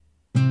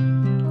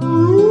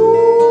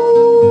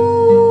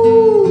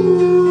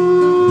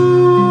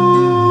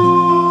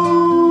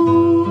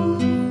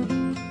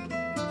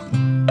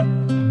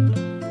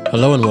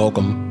Hello and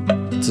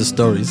welcome to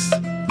Stories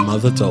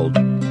Mother Told.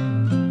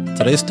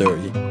 Today's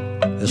story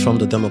is from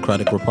the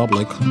Democratic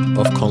Republic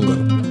of Congo.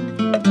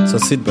 So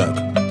sit back,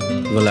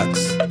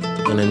 relax,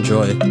 and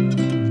enjoy.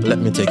 Let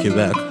me take you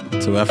back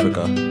to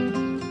Africa.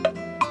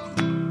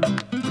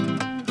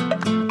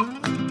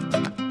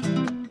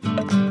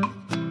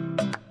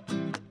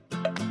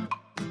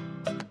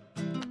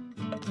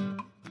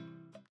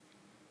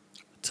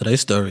 Today's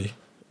story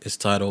is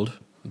titled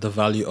The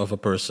Value of a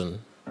Person.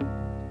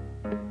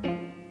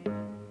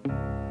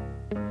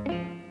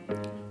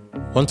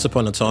 Once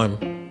upon a time,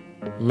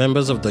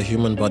 members of the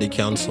Human Body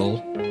Council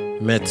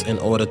met in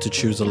order to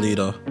choose a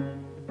leader.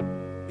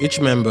 Each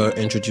member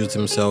introduced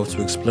himself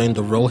to explain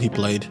the role he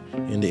played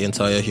in the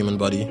entire human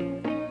body.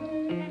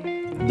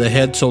 The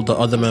head told the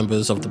other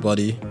members of the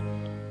body,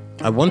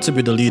 "I want to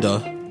be the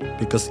leader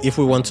because if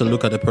we want to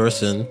look at a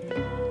person,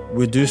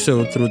 we do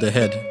so through the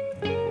head.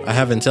 I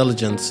have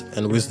intelligence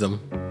and wisdom."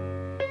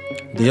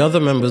 The other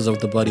members of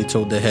the body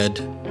told the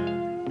head,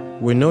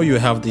 "We know you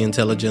have the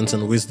intelligence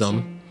and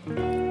wisdom,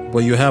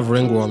 but you have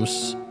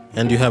ringworms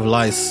and you have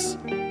lice.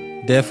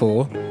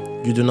 Therefore,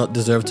 you do not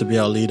deserve to be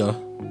our leader."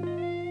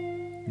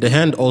 The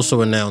hand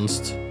also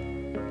announced,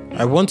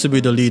 "I want to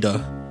be the leader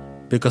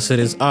because it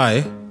is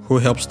I who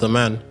helps the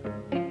man.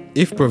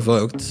 If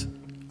provoked,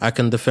 I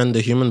can defend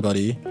the human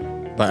body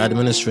by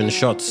administering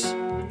shots.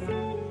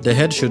 The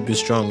head should be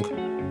strong.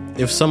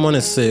 If someone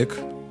is sick,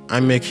 I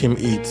make him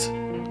eat.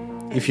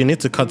 If you need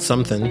to cut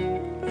something,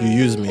 you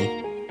use me."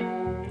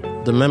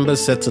 The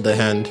members said to the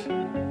hand,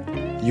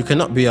 "You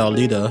cannot be our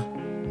leader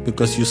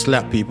because you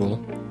slap people,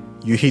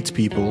 you hit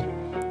people,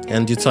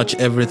 and you touch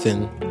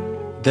everything.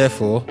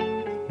 Therefore,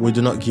 we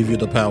do not give you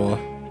the power."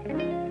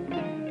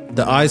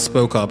 The eye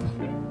spoke up,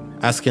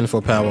 asking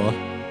for power.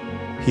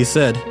 He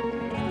said,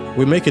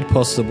 "We make it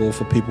possible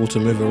for people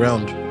to move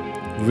around,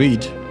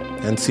 read,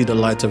 and see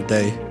the light of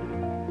day."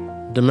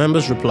 The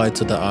members replied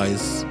to the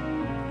eyes,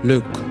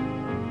 "Look,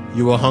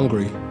 you are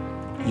hungry,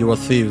 you are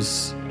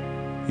thieves.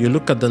 You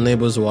look at the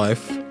neighbor's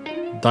wife,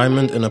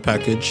 diamond in a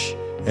package,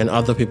 and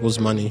other people's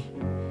money.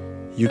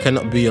 You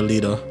cannot be a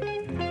leader."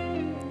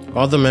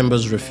 Other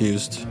members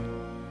refused.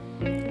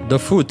 The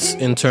foot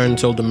in turn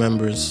told the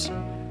members,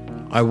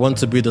 "I want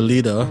to be the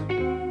leader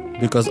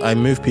because I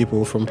move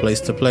people from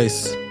place to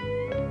place."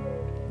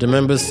 The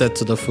members said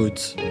to the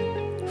foot,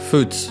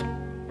 "Foot,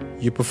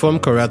 you perform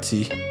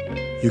karate,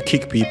 you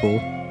kick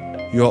people,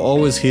 you are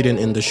always hidden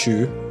in the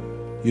shoe,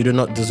 you do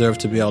not deserve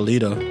to be our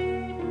leader."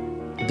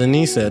 The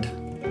knee said,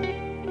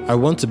 "I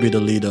want to be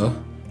the leader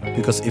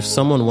because if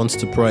someone wants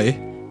to pray,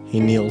 he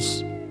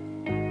kneels."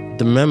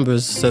 The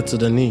members said to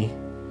the knee,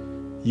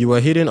 "You are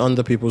hidden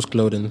under people's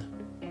clothing,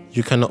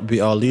 you cannot be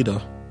our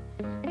leader."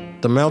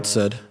 The mouth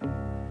said,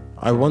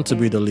 "I want to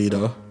be the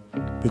leader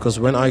because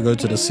when I go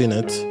to the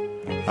Senate,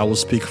 I will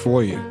speak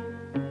for you."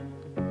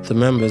 The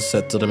members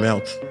said to the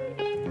mouth,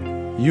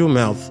 "You,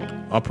 mouth,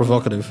 are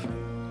provocative.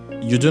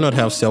 You do not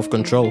have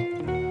self-control.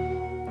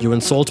 You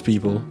insult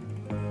people.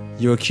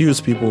 You accuse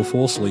people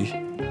falsely.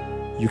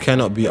 You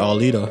cannot be our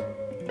leader."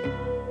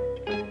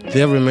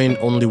 There remained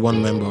only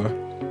one member,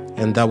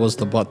 and that was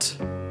the butt.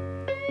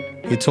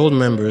 He told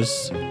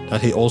members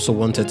that he also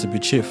wanted to be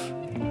chief.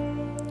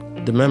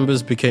 The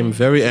members became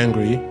very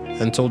angry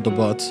and told the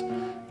butt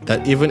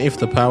that even if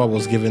the power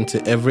was given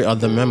to every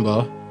other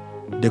member,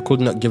 they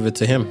could not give it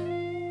to him.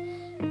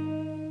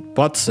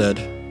 Butt said,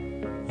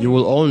 "You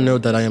will all know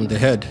that I am the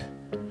head.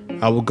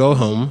 I will go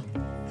home,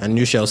 and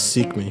you shall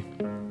seek me."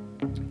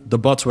 The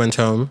butt went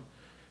home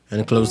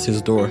and closed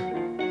his door.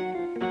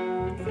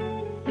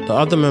 The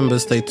other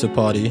members stayed to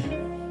party.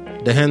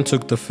 The hen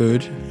took the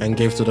food and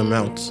gave to the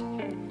mouth.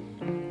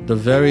 The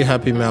very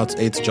happy mouth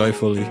ate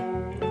joyfully.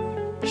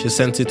 She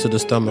sent it to the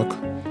stomach,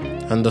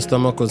 and the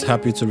stomach was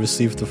happy to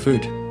receive the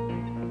food.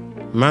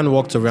 Man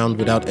walked around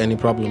without any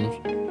problems.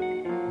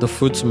 The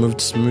foot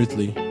moved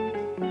smoothly.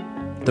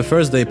 The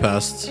first day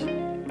passed.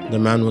 The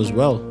man was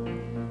well.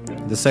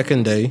 The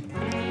second day,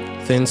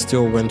 things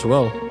still went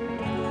well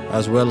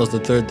as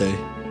the third day.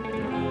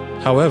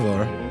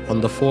 However, on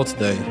the fourth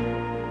day,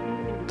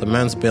 the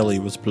man's belly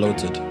was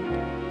bloated.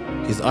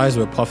 His eyes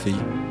were puffy.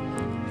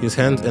 His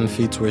hands and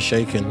feet were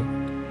shaking.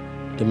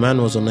 The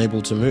man was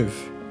unable to move.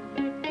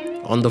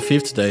 On the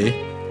fifth day,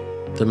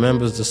 the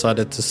members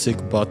decided to seek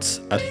Butt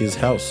at his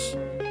house.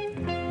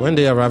 When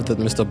they arrived at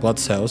Mr.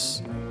 Butt's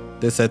house,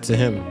 they said to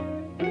him,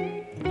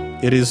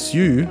 "It is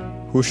you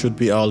who should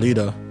be our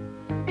leader.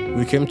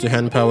 We came to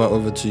hand power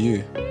over to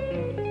you."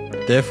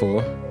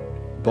 Therefore,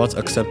 Butt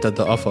accepted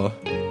the offer.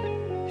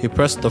 He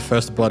pressed the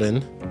first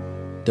button.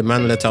 The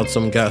man let out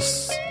some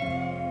gas.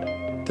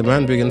 The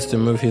man begins to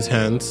move his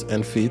hands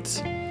and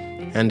feet,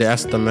 and they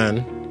asked the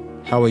man,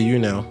 "How are you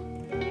now?"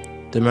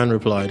 The man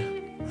replied,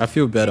 "I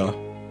feel better."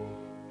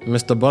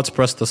 Mr. Butt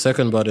pressed the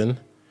second button,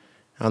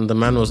 and the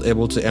man was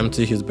able to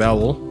empty his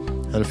bowel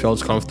and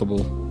felt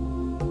comfortable.